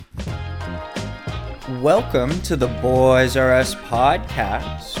Welcome to the Boys R Us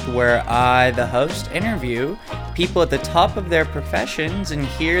podcast, where I, the host, interview people at the top of their professions and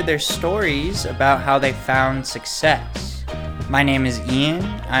hear their stories about how they found success. My name is Ian.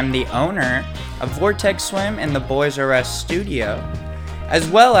 I'm the owner of Vortex Swim and the Boys R Us studio, as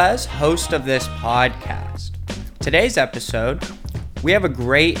well as host of this podcast. Today's episode, we have a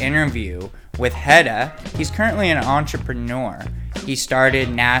great interview with Gera. He's currently an entrepreneur. He started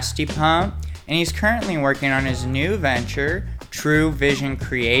Nasty Pump, and he's currently working on his new venture, True Vision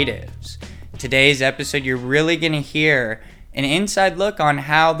Creatives. Today's episode, you're really going to hear an inside look on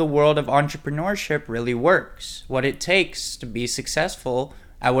how the world of entrepreneurship really works, what it takes to be successful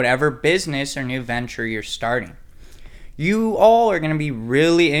at whatever business or new venture you're starting. You all are going to be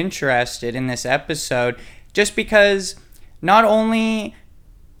really interested in this episode just because not only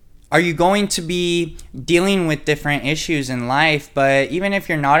are you going to be dealing with different issues in life, but even if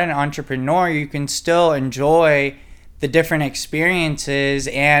you're not an entrepreneur, you can still enjoy the different experiences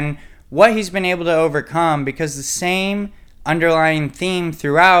and what he's been able to overcome, because the same underlying theme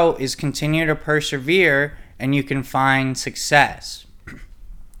throughout is continue to persevere and you can find success.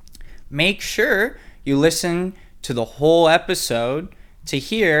 Make sure you listen to the whole episode to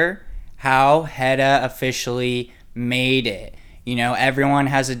hear how Gera officially made it. You know, everyone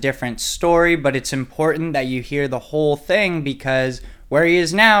has a different story, but it's important that you hear the whole thing because where he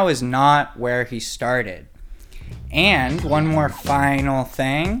is now is not where he started. And one more final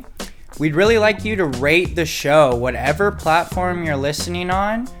thing, we'd really like you to rate the show. Whatever platform you're listening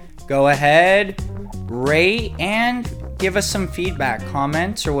on, go ahead, rate, and give us some feedback,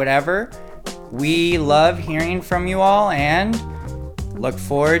 comments, or whatever. We love hearing from you all and look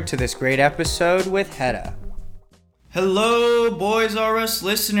forward to this great episode with Gera. Hello, Boys R Us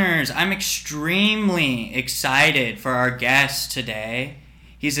listeners. I'm extremely excited for our guest today.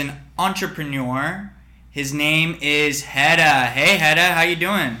 He's an entrepreneur. His name is Gera. Hey, Gera, how you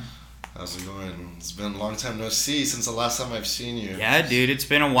doing? How's it going? It's been a long time no see since the last time I've seen you. Yeah, dude, it's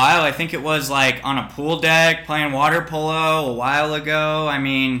been a while. I think it was like on a pool deck playing water polo a while ago. I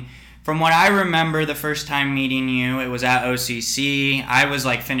mean, from what I remember, the first time meeting you, it was at OCC. I was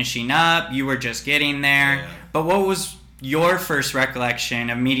like finishing up. You were just getting there. Yeah. But what was your first recollection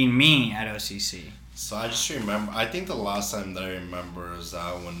of meeting me at OCC? So I just remember, I think the last time that I remember is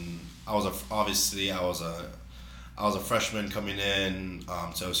that when I was a freshman coming in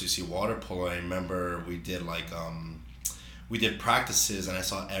to OCC water polo. I remember we did practices and I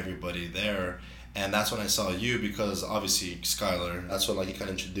saw everybody there. And that's when I saw you, because obviously Skylar, that's when he kind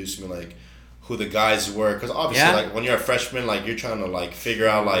of introduced me who the guys were, because obviously when you're a freshman, you're trying to figure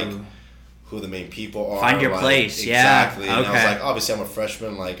out who the main people are, find your place. Exactly. Yeah. And I was obviously I'm a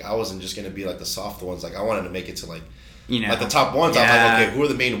freshman, I wasn't just gonna be the soft ones, I wanted to make it to the top ones. Yeah. I'm okay, who are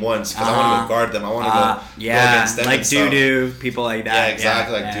the main ones, because I want to go guard them, I want to go against them, Doo-Doo, people like that. Yeah,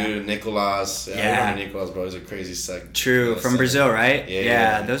 exactly. Doo-Doo, Nicolas. I remember Nicolas, bro. He's a crazy sec. True, from Brazil, right?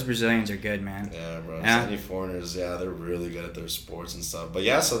 Yeah, those Brazilians are good, man. Yeah, bro. Yeah. Any foreigners, they're really good at their sports and stuff.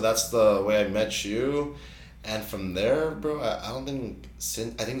 But so that's the way I met you. And from there, bro, I think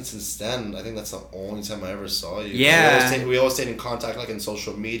since then, I think that's the only time I ever saw you. Yeah. We always stayed in contact, in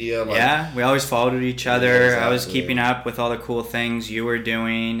social media. We always followed each other. Yeah, exactly. I was keeping up with all the cool things you were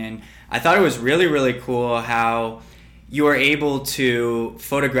doing. And I thought it was really, really cool how you were able to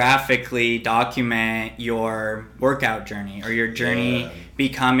photographically document your workout journey or your journey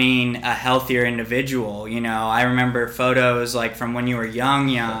becoming a healthier individual. You know, I remember photos from when you were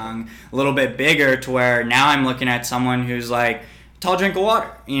young, a little bit bigger, to where now I'm looking at someone who's tall drink of water.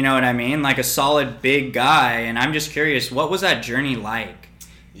 You know what I mean? A solid big guy. And I'm just curious, what was that journey like?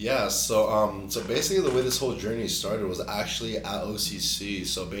 Yeah, so basically the way this whole journey started was actually at OCC.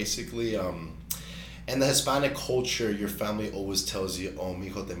 So basically, in the Hispanic culture, your family always tells you, oh,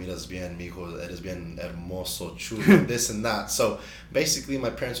 mijo, te miras bien, mijo, eres bien hermoso, chulo, this and that. So basically, my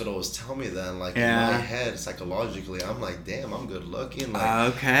parents would always tell me that, in my head, psychologically, I'm damn, I'm good looking.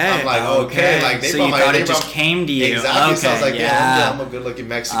 Okay. I'm okay. So you thought it just came to you. Exactly. Okay. So I was damn, I'm a good looking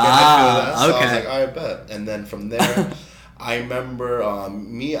Mexican. I feel that. So I was all right, bet. And then from there, I remember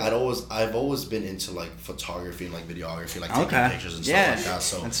I've always been into photography and videography, taking pictures and stuff like that.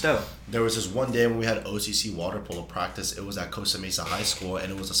 So that's dope. There was this one day when we had OCC water polo practice. It was at Costa Mesa High School, and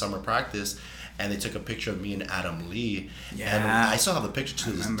it was a summer practice. And they took a picture of me and Adam Lee. Yeah. And I still have the picture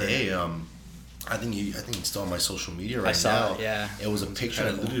to this day. I think it's still on my social media right now. I saw it. Yeah. It was a picture. I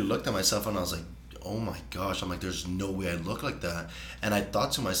literally looked at myself and I was like, oh my gosh. I'm there's no way I look like that. And I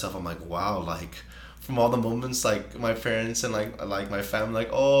thought to myself, I'm wow, from all the moments, like my parents and like my family, like,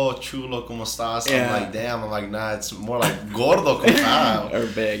 oh, chulo, como estás? I'm like, damn. I'm like, nah, it's more like gordo, como está? Or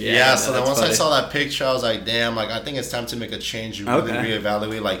big, yeah. Yeah. So then once I saw that picture, I was like, damn, like I think it's time to make a change and really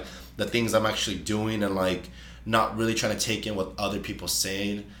reevaluate like the things I'm actually doing and like not really trying to take in what other people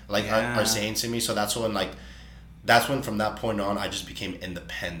saying, like are saying to me. So that's when from that point on I just became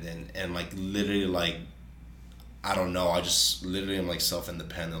independent and like literally like I don't know, I just literally am like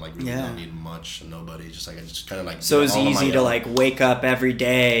self-independent, like really don't need much, nobody, just like I just kind of like. So it's easy to like wake up every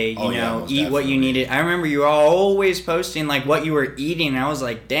day, you know, eat what you needed. I remember you were always posting like what you were eating, and I was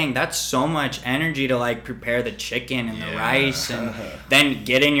like, dang, that's so much energy to like prepare the chicken and the rice and then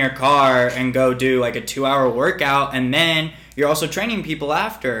get in your car and go do like a 2-hour workout, and then you're also training people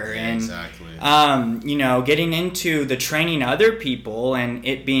after. And exactly. You know, getting into the training other people and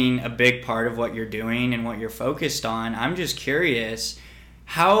it being a big part of what you're doing and what you're focused on, I'm just curious,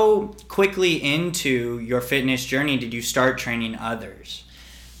 how quickly into your fitness journey did you start training others?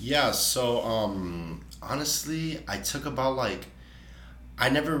 Yeah, so honestly, I took about like, I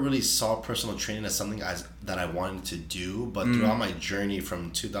never really saw personal training as something that I wanted to do, but throughout my journey from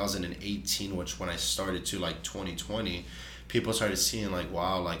 2018, which when I started, to like 2020, people started seeing like,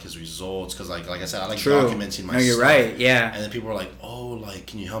 wow, like his results, because like I said, I like documenting my stuff. No, you're right, yeah. And then people were like, oh, like,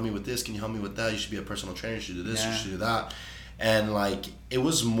 can you help me with this? Can you help me with that? You should be a personal trainer. You should do this. You should do that. And like it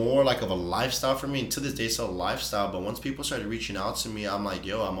was more like of a lifestyle for me, and to this day, still a lifestyle. But once people started reaching out to me, I'm like,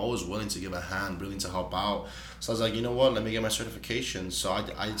 yo, I'm always willing to give a hand, willing to help out. So I was like, you know what? Let me get my certification. So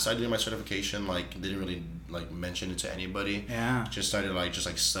I decided to do my certification. Like, didn't really like mention it to anybody. Yeah. Just started like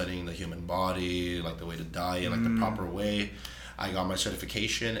studying the human body, like the way to diet, like the proper way. I got my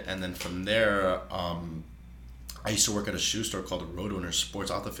certification, and then from there, I used to work at a shoe store called Roadrunner Sports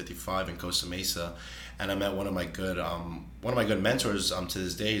out of 55 in Costa Mesa, and I met one of my good mentors to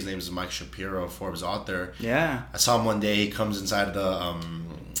this day. His name is Mike Shapiro, Forbes author. Yeah. I saw him one day. He comes inside the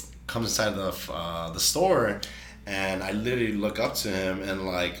store, and I literally look up to him, and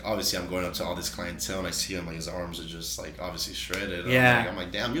like obviously I'm going up to all this clientele, and I see him like his arms are just like obviously shredded. Yeah. I'm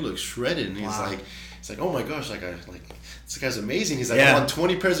like, damn, you look shredded, and he's like, oh my gosh, like this guy's amazing. He's like, I want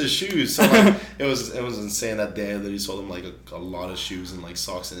 20 pairs of shoes. So like it was insane that day. I literally sold him like a lot of shoes and like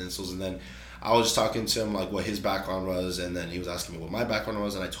socks and insoles, and then I was just talking to him like what his background was, and then he was asking me what my background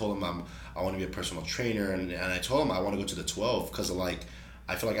was, and I told him I want to be a personal trainer, and I told him I want to go to the 12 because of like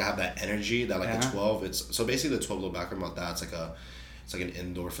I feel like I have that energy that like the 12. It's so basically the 12, little background about that. It's like an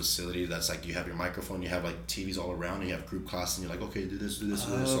indoor facility that's like you have your microphone, you have like TVs all around, and you have group class, and you're like, okay, do this, do this,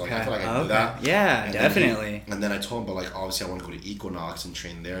 do this. So like, I feel like I do that. Yeah, and definitely. And then I told him, but like obviously I want to go to Equinox and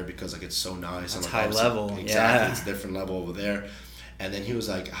train there because like it's so nice. That's and like, high level. Exactly, it's a different level over there. And then he was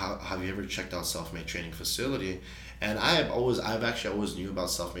like, have you ever checked out Self-Made Training Facility? And I've actually always knew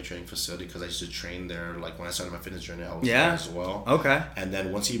about Self-Made Training Facility because I used to train there. Like when I started my fitness journey, I was there as well. Okay. And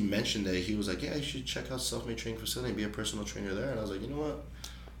then once he mentioned it, he was like, yeah, you should check out Self-Made Training Facility and be a personal trainer there. And I was like, you know what?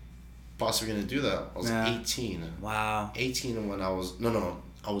 Possibly gonna do that. I was 18. Wow. 18 when I was when did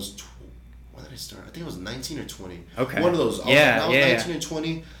I start? I think I was 19 or 20. Okay. One of those. I was 19 or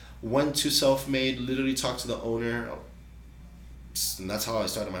 20. Went to Self-Made. Literally talked to the owner. And that's how I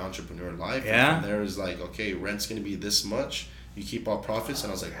started my entrepreneur life. Yeah. And there was like, okay, rent's gonna be this much. You keep all profits, and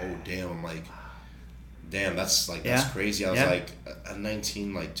I was like, oh damn. I'm like, damn, that's crazy. I was like, at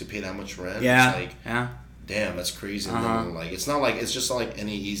 19, like to pay that much rent. Yeah. It's like, damn, that's crazy. And then, like, it's not like it's just like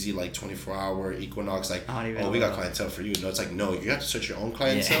any easy like 24-hour Equinox like, we got clientele for you. No, it's like, no, you have to search your own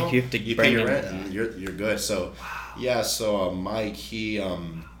clientele. Yeah, you pay your rent, and you're good. So so Mike, he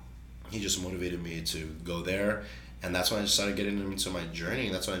just motivated me to go there. And that's when I just started getting into my journey.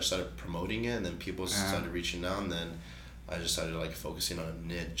 And that's when I just started promoting it. And then people started reaching out. And then I just started like focusing on a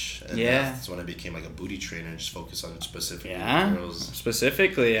niche. And that's when I became like a booty trainer and just focus on specifically girls.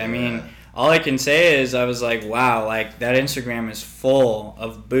 Specifically. I mean, all I can say is I was like, wow, like that Instagram is full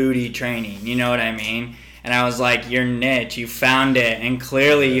of booty training. You know what I mean? And I was like, your niche, you found it. And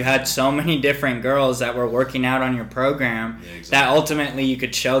clearly you had so many different girls that were working out on your program that ultimately you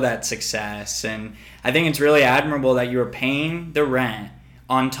could show that success. And I think it's really admirable that you were paying the rent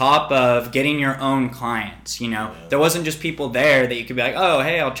on top of getting your own clients. You know, there wasn't just people there that you could be like, oh,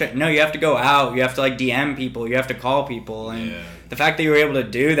 hey, I'll check. No, you have to go out. You have to like DM people. You have to call people. And the fact that you were able to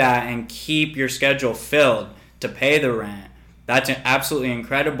do that and keep your schedule filled to pay the rent, that's absolutely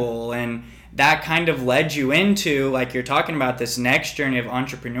incredible. And that kind of led you into, like you're talking about, this next journey of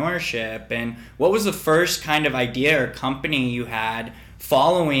entrepreneurship. And what was the first kind of idea or company you had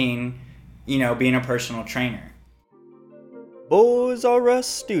following, you know, being a personal trainer? Boys R Us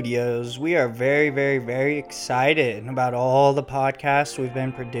Studios, we are very, very, very excited about all the podcasts we've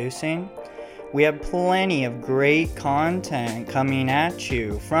been producing. We have plenty of great content coming at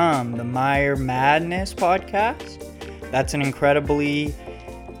you from the Meyer Madness podcast. That's an incredibly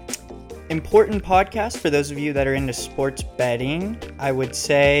important podcast for those of you that are into sports betting. I would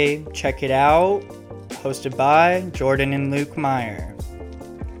say check it out. Hosted by Jordan and Luke Meyer.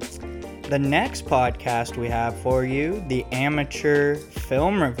 The next podcast we have for you, the Amateur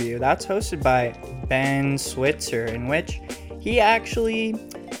Film Review. That's hosted by Ben Switzer, in which he actually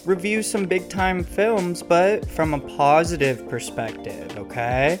reviews some big-time films, but from a positive perspective,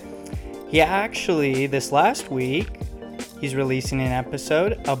 okay? He actually, this last week, he's releasing an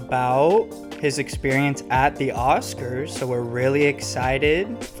episode about his experience at the Oscars, so we're really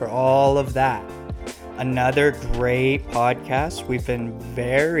excited for all of that. Another great podcast we've been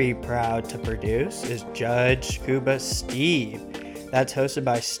very proud to produce is Judge Scuba Steve. That's hosted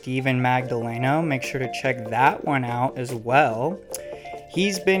by Steven Magdaleno. Make sure to check that one out as well.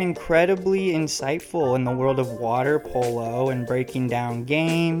 He's been incredibly insightful in the world of water polo and breaking down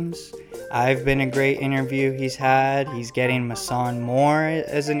games. I've been a great interview he's had. He's getting Masan Moore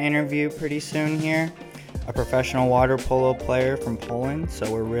as an interview pretty soon here, a professional water polo player from Poland.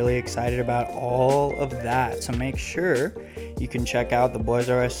 So we're really excited about all of that. So make sure you can check out the Boys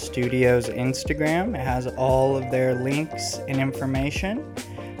R Us Studios Instagram. It has all of their links and information.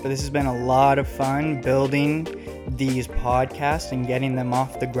 But this has been a lot of fun building these podcasts and getting them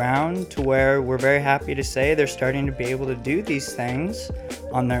off the ground to where we're very happy to say they're starting to be able to do these things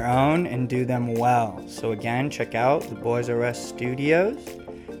on their own and do them well. So again, check out the Boys R Us Studios.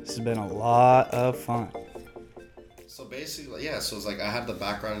 This has been a lot of fun. So basically, yeah, so it's like I had the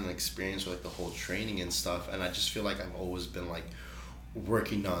background and experience with like the whole training and stuff, and I just feel like I've always been like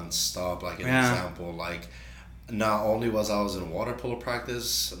working non-stop. Like an example, like not only was I in water polo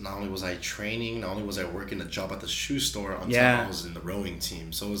practice, not only was I training, not only was I working a job at the shoe store until I was in the rowing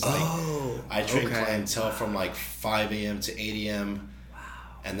team. So it was like I trained clientele from like 5 a.m. to 8 a.m. Wow.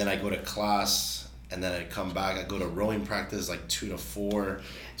 And then I go to class, and then I come back. I go to rowing practice like 2 to 4,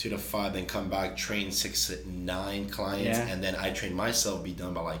 2 to 5, then come back, train 6 to 9 clients, and then I train myself, be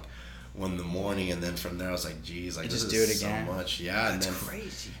done by like 1 in the morning, and then from there I was like, geez, like this is so much. Yeah, that's and then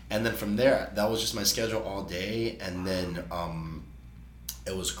crazy. And then from there, that was just my schedule all day, and then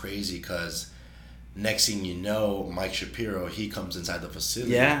it was crazy because next thing you know, Mike Shapiro, he comes inside the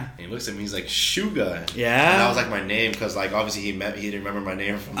facility, and he looks at me, he's like, shoe guy, and that was like my name because like obviously he didn't remember my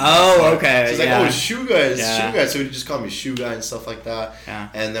name from so he's like, oh, shoe guy, shoe guy, so he just called me shoe guy and stuff like that,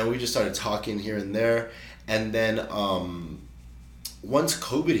 and then we just started talking here and there, and then once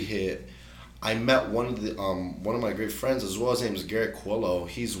COVID hit, I met one of my great friends as well. His name is Gera.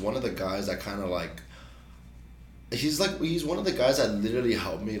 He's one of the guys that kind of like, he's one of the guys that literally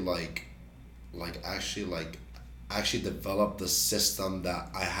helped me actually develop the system that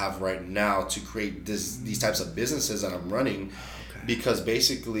I have right now to create these types of businesses that I'm running. Because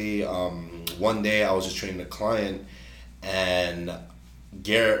basically one day I was just training a client, and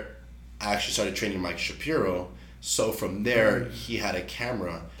Garrett actually started training Mike Shapiro. So from there, he had a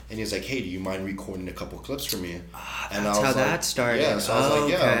camera, and he was like, hey, do you mind recording a couple clips for me? And that's how that started. Yeah, so I was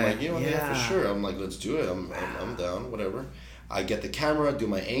like, yeah. I'm like, you know what, yeah, for sure. I'm like, let's do it. I'm down, whatever. I get the camera, do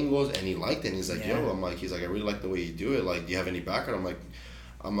my angles, and he liked it. And he's like, yo, he's like, I really like the way you do it. Like, do you have any background?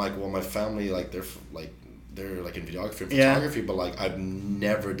 I'm like, well, my family, like, they're like in videography and photography, but like, I've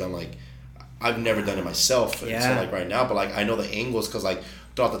never done it myself. So like right now, but like, I know the angles because like,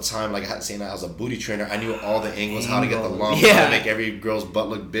 throughout the time, like saying that I was a booty trainer, I knew all the angles, how to get the lump, how to make every girl's butt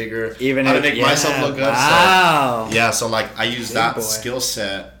look bigger, how to make myself look good. Wow. So, so like I used that skill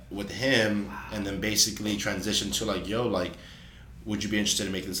set with him, and then basically transitioned to like, yo, like, would you be interested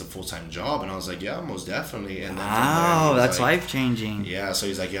in making this a full-time job? And I was like, yeah, most definitely. And then from there, that's like, life-changing. Yeah, so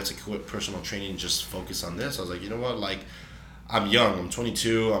he's like, you have to quit personal training and just focus on this. I was like, you know what, like, I'm young, I'm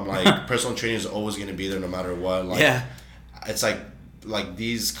 22, I'm like, personal training is always going to be there no matter what. Like, it's like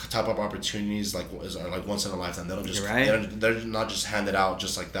these type of opportunities are like once in a lifetime. They don't just they're not just handed out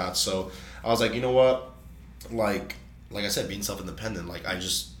just like that. So I was like, you know what, like I said, being self-independent, like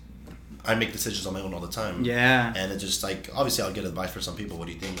I make decisions on my own all the time. And it's just like, obviously I'll get advice for some people, what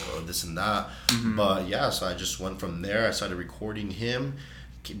do you think, or this and that. But yeah, so I just went from there. I started recording him,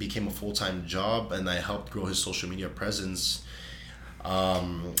 became a full-time job, and I helped grow his social media presence. I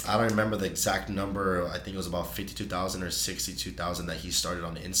don't remember the exact number. I think it was about 52,000 or 62,000 that he started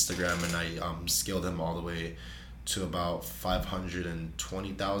on Instagram, and I scaled him all the way to about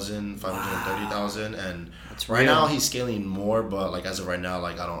 520,000, 530,000, and That's right real. now he's scaling more. But like as of right now,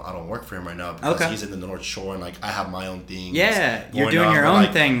 like I don't work for him right now because he's in the North Shore, and like I have my own thing. Yeah, you're doing your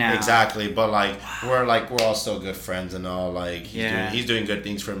own thing now. Exactly, but like we're all still good friends and all. Like he's doing good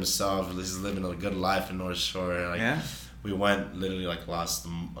things for himself. He's living a good life in North Shore. Like we went literally like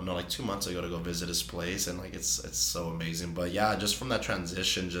 2 months ago to go visit his place, and like it's so amazing. But yeah, just from that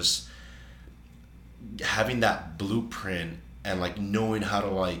transition, just having that blueprint and like knowing how to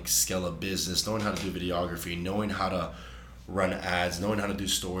like scale a business, knowing how to do videography, knowing how to run ads, knowing how to do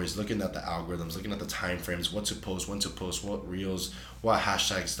stories, looking at the algorithms, looking at the time frames, what to post, when to post, what reels, what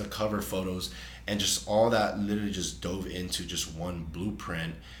hashtags, the cover photos, and just all that literally just dove into just one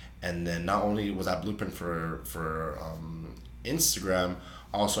blueprint. And then not only was that blueprint for Instagram,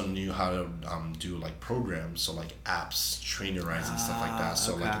 I also knew how to do like programs, so like apps, trainer rides and stuff like that.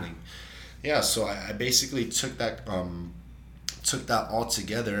 So so I basically took that all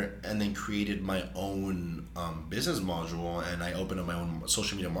together and then created my own business module, and I opened up my own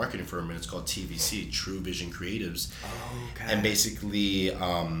social media marketing firm, and it's called TVC, True Vision Creatives. And basically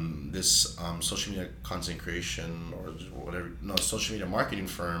this social media content creation or social media marketing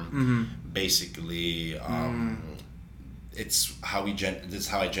firm, basically it's how this is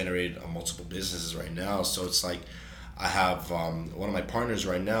how I generated multiple businesses right now. So it's like I have one of my partners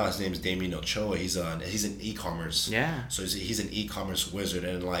right now. His name is Damien Ochoa. He's an e-commerce. Yeah. So he's an e-commerce wizard,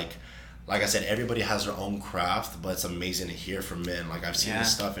 and like I said, everybody has their own craft, but it's amazing to hear from men. Like I've seen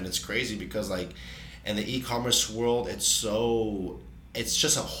this stuff, and it's crazy because like in the e-commerce world, it's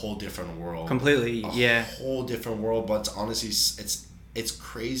just a whole different world. Completely. A whole different world, but honestly, it's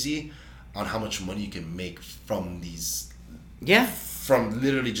crazy on how much money you can make from these. Yeah. From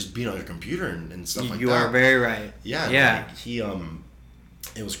literally just being on your computer and stuff like that. You are very right. Yeah. Like he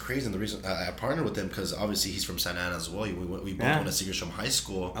it was crazy, and the reason I partnered with him because obviously he's from Santa Ana as well. We both went to Seagrams from high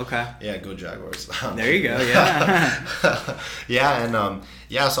school. Okay. Yeah, go Jaguars. There you go.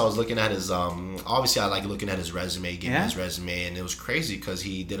 Yeah. So I was looking at his obviously I like looking at his resume, gave me his resume, and it was crazy because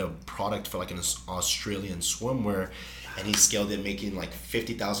he did a product for like an Australian swimwear. And he scaled it, making like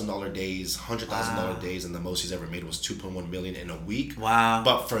 $50,000 days, $100,000 days, and the most he's ever made was $2.1 million in a week. Wow!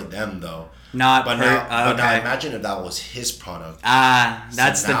 But for them though, now imagine if that was his product.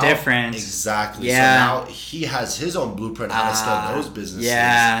 That's the difference. Exactly. Yeah. So now he has his own blueprint how to scale those businesses.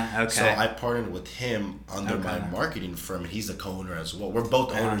 Yeah. Okay. So I partnered with him under my marketing firm, and he's the co-owner as well. We're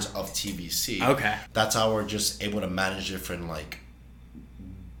both owners of TVC. Okay. That's how we're just able to manage different like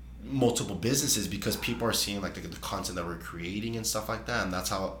multiple businesses because people are seeing like the content that we're creating and stuff like that, and that's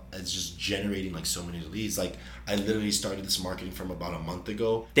how it's just generating like so many leads. Like I literally started this marketing from about a month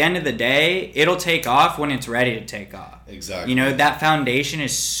ago. At the end of the day, it'll take off when it's ready to take off. Exactly. You know, that foundation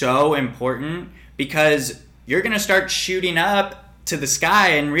is so important because you're gonna start shooting up to the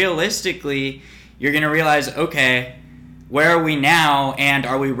sky, and realistically you're gonna realize, okay, where are we now, and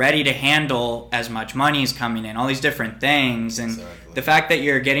are we ready to handle as much money is coming in, all these different things. And the fact that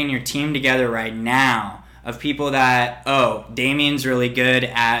you're getting your team together right now of people that, Damien's really good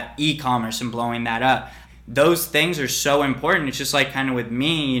at e-commerce and blowing that up. Those things are so important. It's just like kind of with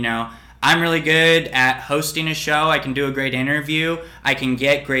me, you know, I'm really good at hosting a show. I can do a great interview. I can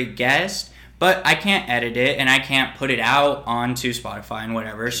get great guests, but I can't edit it and I can't put it out onto Spotify and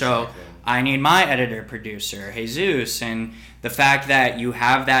whatever. So I need my editor producer, Jesus, and the fact that you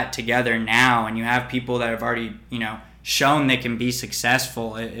have that together now and you have people that have already, you know, shown they can be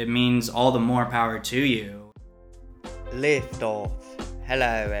successful, it means all the more power to you. Lift off. Hello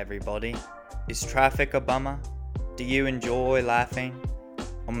everybody. Is traffic a bummer? Do you enjoy laughing?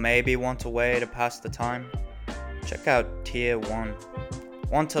 Or maybe want a way to pass the time? Check out Tier 1.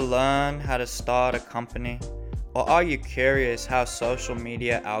 Want to learn how to start a company? Or are you curious how social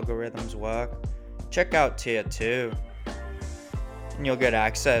media algorithms work? Check out Tier 2. And you'll get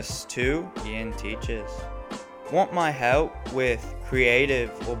access to Ian Teaches. Want my help with creative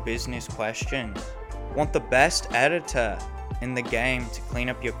or business questions? Want the best editor in the game to clean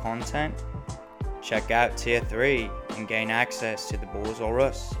up your content? Check out Tier 3 and gain access to the Boys or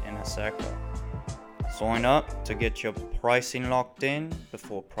Us inner circle. Sign up to get your pricing locked in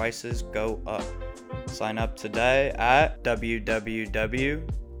before prices go up. Sign up today at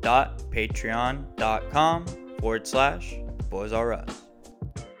www.patreon.com/boysrus.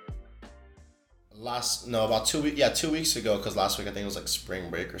 About 2 weeks. 2 weeks ago, because last week I think it was like spring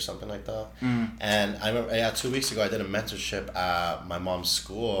break or something like that. And I remember, 2 weeks ago I did a mentorship at my mom's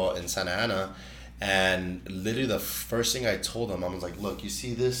school in Santa Ana, and literally the first thing I told them, I was like, "Look, you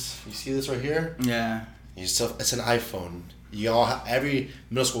see this right here? Yeah. It's an iPhone. every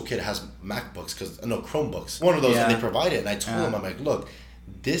middle school kid has MacBooks, Chromebooks, one of those, and they provide it. And I told him, I'm like, look,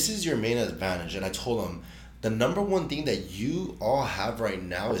 this is your main advantage. And I told him, the number one thing that you all have right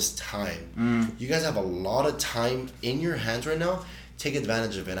now is time. You guys have a lot of time in your hands right now. Take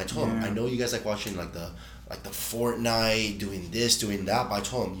advantage of it. And I told him, I know you guys like watching like the Fortnite, doing this, doing that, but I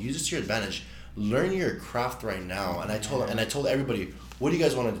told him, use this to your advantage. Learn your craft right now. And I told everybody, what do you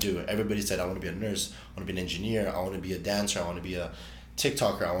guys want to do? Everybody said, I want to be a nurse, I want to be an engineer, I want to be a dancer, I want to be a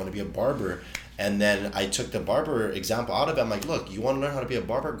TikToker, I want to be a barber. And then I took the barber example out of it. I'm like, look, you want to learn how to be a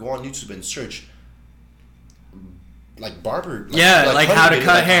barber? Go on YouTube and search like barber, like how to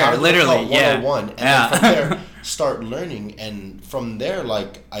cut hair, literally, 101. And then from there, start learning. And from there,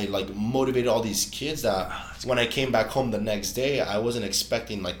 like I motivated all these kids that when I came back home the next day, I wasn't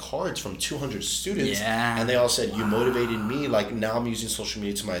expecting like cards from 200 students, and they all said, you motivated me. Like now I'm using social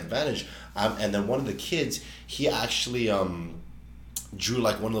media to my advantage. And then one of the kids, he actually drew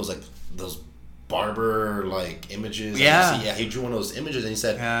like one of those those barber like images. He drew one of those images, and he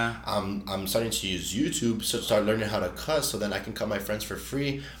said, I'm starting to use YouTube to start learning how to cut, so then I can cut my friends for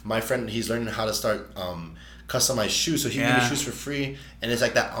free. My friend, he's learning how to start customize shoes, so he give me shoes for free. And it's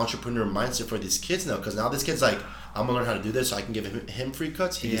like that entrepreneur mindset for these kids now, because now this kid's like, I'm gonna learn how to do this, so I can give him free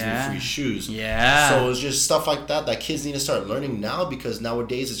cuts, he gives me free shoes. So it's just stuff like that kids need to start learning now, because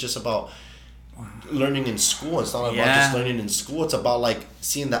nowadays it's just about learning in school. It's not about just learning in school. It's about like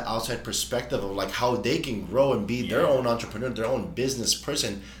seeing the outside perspective of like how they can grow and be their own entrepreneur, their own business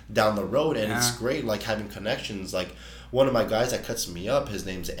person down the road. And it's great like having connections. Like one of my guys that cuts me up, his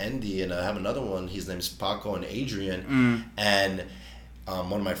name's Andy, and I have another one, his name's Paco and Adrian. And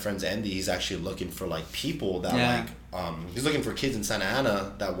one of my friends, Andy, he's actually looking for like people that he's looking for kids in Santa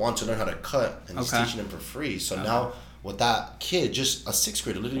Ana that want to learn how to cut, and he's teaching them for free. So now with that kid, just a sixth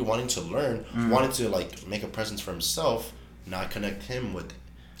grader, literally wanting to learn, wanting to like make a presence for himself, now I connect him with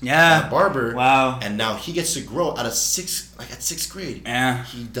that barber. And now he gets to grow at sixth grade.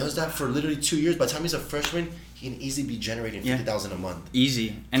 He does that for literally 2 years. By the time he's a freshman, he can easily be generating $50,000 a month.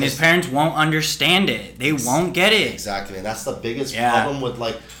 Easy. And his parents won't understand it. They won't get it. Exactly. And that's the biggest problem with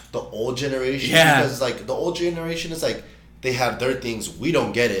like the old generation. Because like the old generation is like, they have their things, we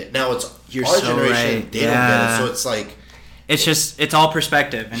don't get it. Now it's our generation, they don't get it. So it's like, it's all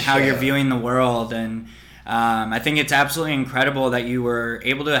perspective and how you're viewing the world. And I think it's absolutely incredible that you were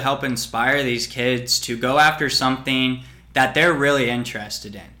able to help inspire these kids to go after something that they're really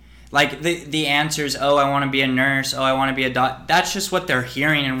interested in. Like the answers, I want to be a nurse, I want to be a doc. That's just what they're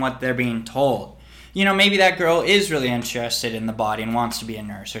hearing and what they're being told. You know, maybe that girl is really interested in the body and wants to be a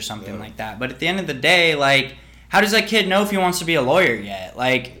nurse or something like that. But at the end of the day, like, how does that kid know if he wants to be a lawyer yet?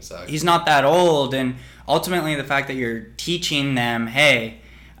 Like, he's not that old. And ultimately, the fact that you're teaching them, hey,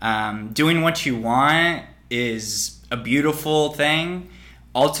 doing what you want is a beautiful thing.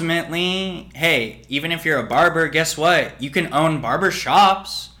 Ultimately, hey, even if you're a barber, guess what? You can own barber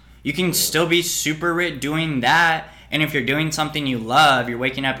shops. You can still be super rich doing that. And if you're doing something you love, you're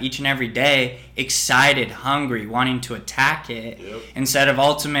waking up each and every day excited, hungry, wanting to attack it. Instead of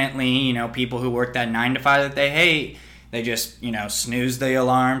ultimately, you know, people who work that 9 to 5 that they hate, they just, you know, snooze the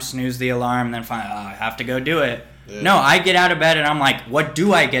alarm, and then find, I have to go do it. No, I get out of bed and I'm like, what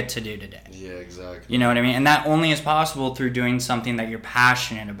do I get to do today? Exactly. You know what I mean? And that only is possible through doing something that you're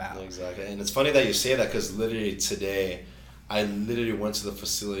passionate about. Exactly. And it's funny that you say that, because literally today, I literally went to the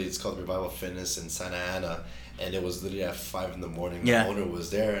facility. It's called Revival Fitness in Santa Ana. And it was literally at 5 in the morning. The owner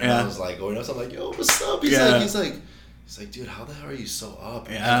was there, and I was like, going up. So I'm like, yo, what's up? He's like, dude, how the hell are you so up?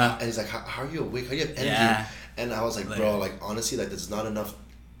 And he's like, how are you awake? How do you have energy? And I was like, bro, like honestly, like there's not enough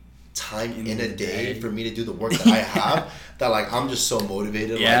time in a day for me to do the work that I have. That like I'm just so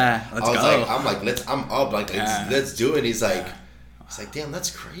motivated. Let's go. I'm up. Like let's do it. He's like, damn,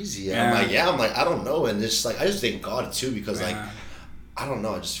 that's crazy. And I'm like, I don't know. And it's just like I just thank God too, because like. I don't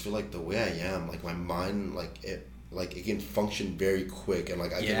know. I just feel like the way I am, like my mind, it can function very quick, and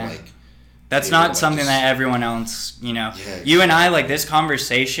like I can like. That's not something that everyone else, you know. You and I, like this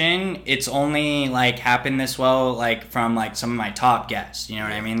conversation, it's only like happened this well, like from like some of my top guests. You know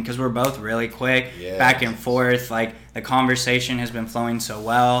what I mean? Because we're both really quick, back and forth. Like the conversation has been flowing so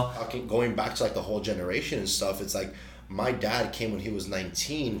well. Going back to like the whole generation and stuff, it's like. My dad came when he was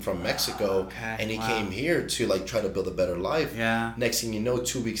 19 from Mexico, and he came here to like try to build a better life. Next thing you know,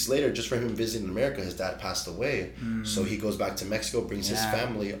 2 weeks later, just for him visiting America, his dad passed away. So he goes back to Mexico, brings his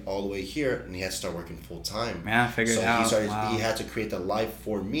family all the way here, and he had to start working full time. Figured it out. He had to create the life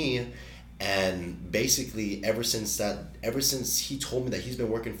for me. And basically, ever since he told me that he's been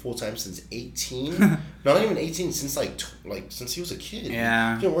working full time since 18, not even 18, since since he was a kid.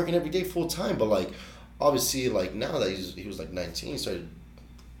 He's been working every day full time, but like. obviously, like, now that he was like 19, he started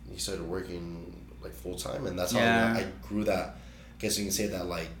working like full time, and that's how I grew that. I guess you can say that,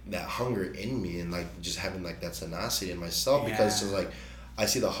 like, that hunger in me, and like just having like that tenacity in myself, because it's like I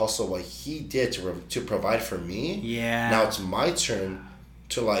see the hustle what he did to provide for me. Yeah. Now it's my turn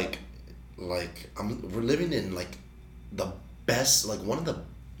to like we're living in like the best, like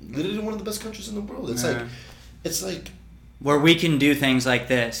literally one of the best countries in the world. It's like where we can do things like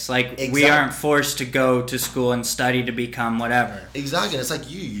this. Like, we aren't forced to go to school and study to become whatever. Exactly. And it's like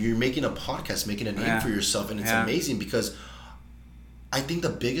you're making a podcast, making a name for yourself, and it's amazing, because I think the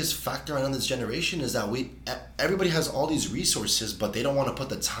biggest factor on this generation is that everybody has all these resources, but they don't want to put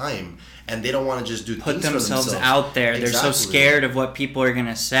the time, and they don't want to just put themselves out there. Exactly. They're so scared of what people are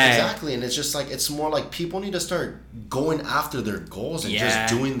gonna say. Exactly, and it's just like, it's more like people need to start going after their goals and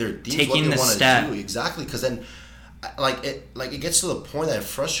just doing their things, taking what they want to do. Exactly, because then, it gets to the point that it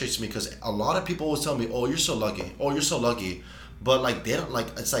frustrates me, because a lot of people always tell me, "Oh, you're so lucky. Oh, you're so lucky." But like, they don't, like,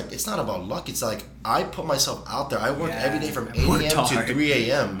 it's like, it's not about luck. It's like, I put myself out there. I work every day from 8 a.m. to 3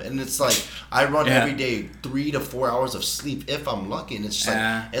 a.m. And it's like, I run every day 3 to 4 hours of sleep if I'm lucky. And it's just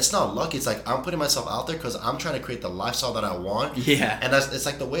like, it's not lucky. It's like, I'm putting myself out there because I'm trying to create the lifestyle that I want. Yeah. And it's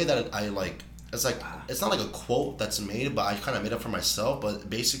like the way that I like, it's like, it's not like a quote that's made, but I kind of made up for myself. But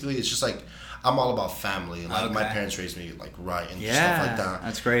basically, it's just like, I'm all about family. Like, my parents raised me like right and stuff like that.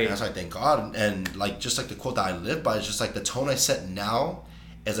 That's great. And that's why I thank God. And like, just like the quote that I live by is just like, the tone I set now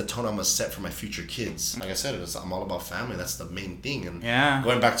is a tone I'm gonna set for my future kids. Like I said, I'm all about family. That's the main thing. And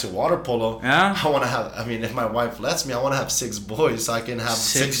going back to water polo, I want to have, I mean, if my wife lets me, I want to have 6 boys, so I can have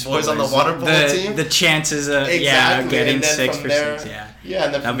six boys on the water polo team. The chances of getting 6 for 6,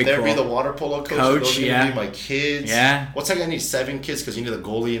 and then from there be the water polo coach. Those are be my kids. Yeah. What's like, I need 7 kids because you need the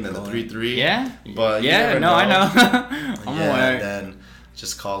goalie and then the 3-3. Yeah. But I know. I'm aware. And then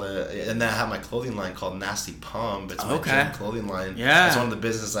just call it, and then I have my clothing line called Nasty Pump. It's my gym clothing line. Yeah. It's one of the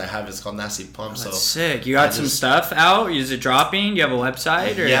businesses I have. It's called Nasty Pump. That's sick. You got some stuff out? Is it dropping? Do you have a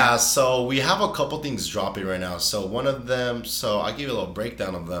website? Or? Yeah, so we have a couple things dropping right now. So one of them, I'll give you a little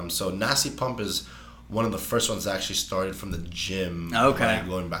breakdown of them. So Nasty Pump is one of the first ones that actually started from the gym. Okay. Like,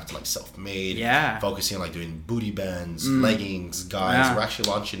 going back to like self-made. Yeah. Focusing on like doing booty bands, leggings, guys. Yeah. We're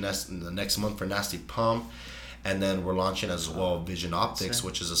actually launching the next month for Nasty Pump. And then we're launching as well Vision Optics,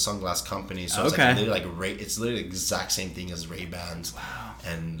 which is a sunglass company. So it's like literally it's literally the exact same thing as Ray-Bans. Wow.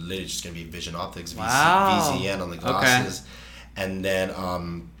 And literally just going to be Vision Optics, VZN on the glasses. Okay. And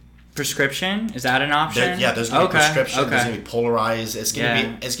then prescription, is that an option? There's going to be prescription. There's going to be polarized. It's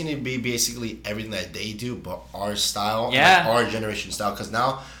going to be basically everything that they do, but our style, like our generation style. Because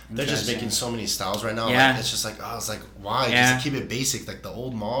now they're just making so many styles right now. Yeah. Like, it's just like, I was like, why? Just keep it basic, like the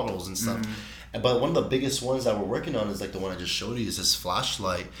old models and stuff. But one of the biggest ones that we're working on is like the one I just showed you, is this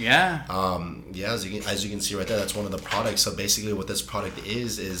flashlight. Yeah. As you can see right there, that's one of the products. So basically, what this product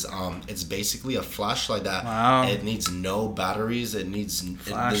is it's basically a flashlight that it needs no batteries. It doesn't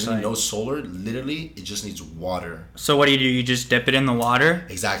need no solar. Literally, it just needs water. So what do? You just dip it in the water?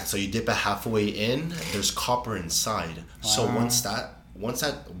 Exactly. So you dip it halfway in. There's copper inside. Wow. So once that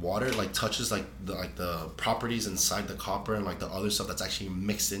water like touches like the properties inside the copper and like the other stuff that's actually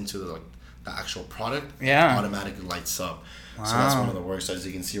mixed into the actual product, automatically lights up. Wow. So that's one of the works. As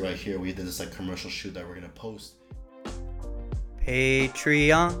you can see right here, we did this like commercial shoot that we're gonna post.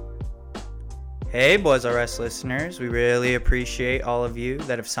 Patreon. Hey, Boys R Us listeners, we really appreciate all of you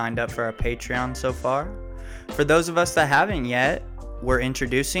that have signed up for our Patreon so far. For those of us that haven't yet, we're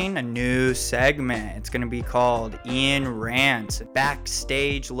introducing a new segment. It's going to be called Ian Rants, a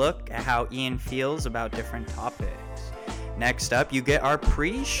backstage look at how Ian feels about different topics. Next up, you get our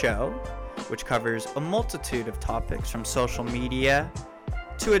pre-show, which covers a multitude of topics from social media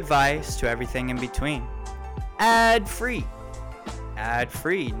to advice to everything in between. Ad-free,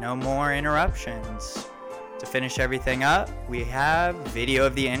 no more interruptions. To finish everything up, we have video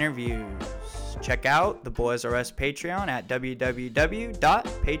of the interviews. Check out the Boys R Us Patreon at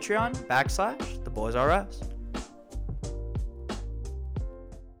www.patreon.com/theboysrus.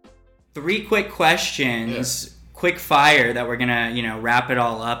 3 quick questions, quick fire, that we're gonna, wrap it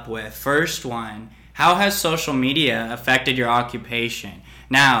all up with. First one, how has social media affected your occupation?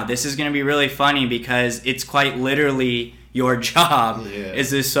 Now, this is gonna be really funny because it's quite literally your job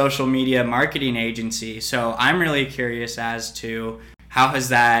is this social media marketing agency. So I'm really curious as to how has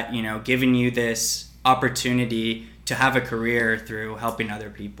that, given you this opportunity to have a career through helping other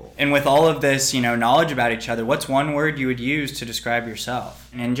people? And with all of this, knowledge about each other, what's one word you would use to describe yourself?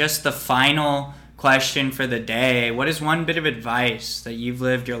 And just the final question for the day. What is one bit of advice that you've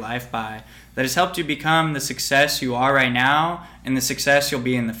lived your life by that has helped you become the success you are right now and the success you'll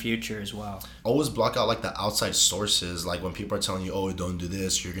be in the future as well? Always block out like the outside sources, like when people are telling you, oh, don't do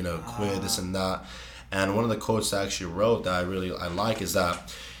this, you're gonna quit, this and that. And one of the quotes I actually wrote that I like is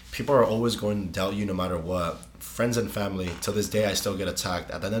that people are always going to doubt you no matter what. Friends and family, to this day I still get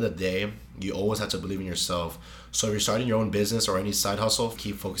attacked. At the end of the day, you always have to believe in yourself. So if you're starting your own business or any side hustle,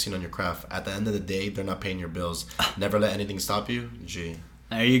 keep focusing on your craft. At the end of the day, they're not paying your bills. Never let anything stop you. G.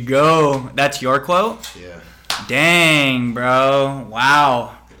 There you go. That's your quote? Yeah. Dang, bro.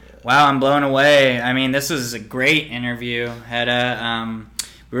 Wow. Wow, I'm blown away. I mean, this was a great interview, Hedda.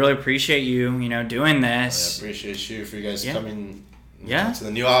 We really appreciate you, doing this. I appreciate you for you guys coming to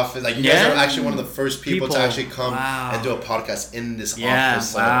the new office. Like, you guys are actually one of the first people to actually come and do a podcast in this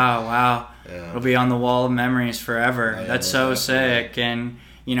office. So. Wow. Yeah. It'll be on the wall of memories forever. That's so sick. And,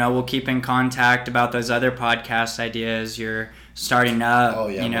 we'll keep in contact about those other podcast ideas you're starting up. Oh,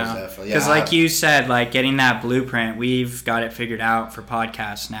 yeah, most definitely. Because like you said, like getting that blueprint, we've got it figured out for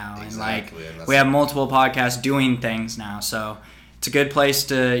podcasts now. Exactly. And we have multiple podcasts doing things now. So it's a good place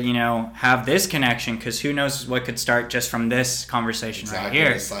to, have this connection, because who knows what could start just from this conversation right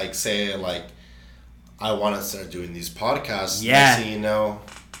here. It's like, say, like, I want to start doing these podcasts. Yeah. Next thing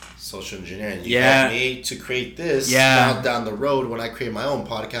social engineering. You help me to create this. Yeah. Now down the road, when I create my own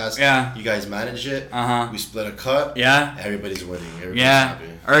podcast, you guys manage it. We split a cut. Yeah. Everybody's winning. Everybody's happy.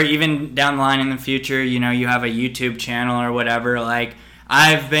 Or even down the line in the future, you have a YouTube channel or whatever. Like,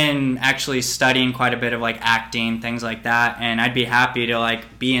 I've been actually studying quite a bit of like acting, things like that, and I'd be happy to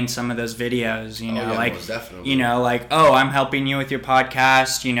like be in some of those videos. Most definitely. Like, oh, I'm helping you with your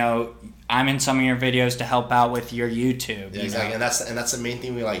podcast. I'm in some of your videos to help out with your YouTube. Yeah, exactly, and that's the main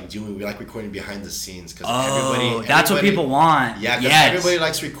thing we like doing. We like recording behind the scenes because that's what people want. Yeah, because everybody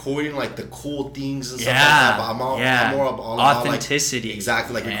likes recording like the cool things and stuff like that. But I'm more all about authenticity. Like,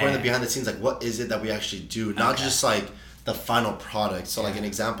 exactly, like recording the behind the scenes. Like, what is it that we actually do? Not just like the final product. So like an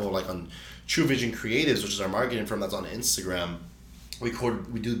example, like on True Vision Creatives, which is our marketing firm that's on Instagram. We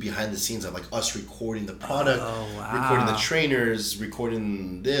do behind the scenes of like us recording the product, recording the trainers,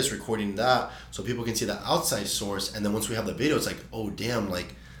 recording this, recording that, so people can see the outside source. And then once we have the video, it's like, oh damn,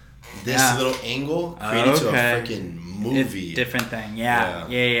 like this little angle created to a freaking movie. Different thing,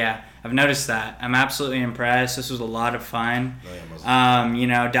 yeah. I've noticed that. I'm absolutely impressed. This was a lot of fun. Down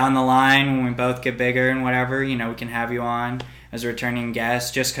the line when we both get bigger and whatever, we can have you on as a returning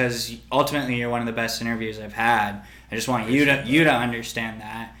guest, just because ultimately you're one of the best interviews I've had. I just want you to understand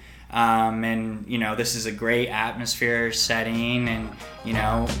that. And this is a great atmosphere setting, and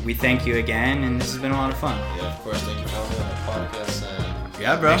we thank you again, and this has been a lot of fun. Yeah, of course. Thank you for having me on the podcast.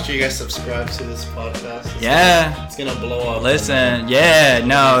 And bro. Make sure you guys subscribe to this podcast. It's gonna blow up. Listen,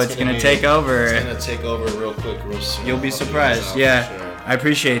 it's gonna take over. It's gonna take over real quick, real soon. You'll be surprised. Sure. I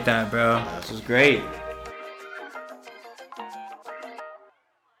appreciate that, bro. This was great.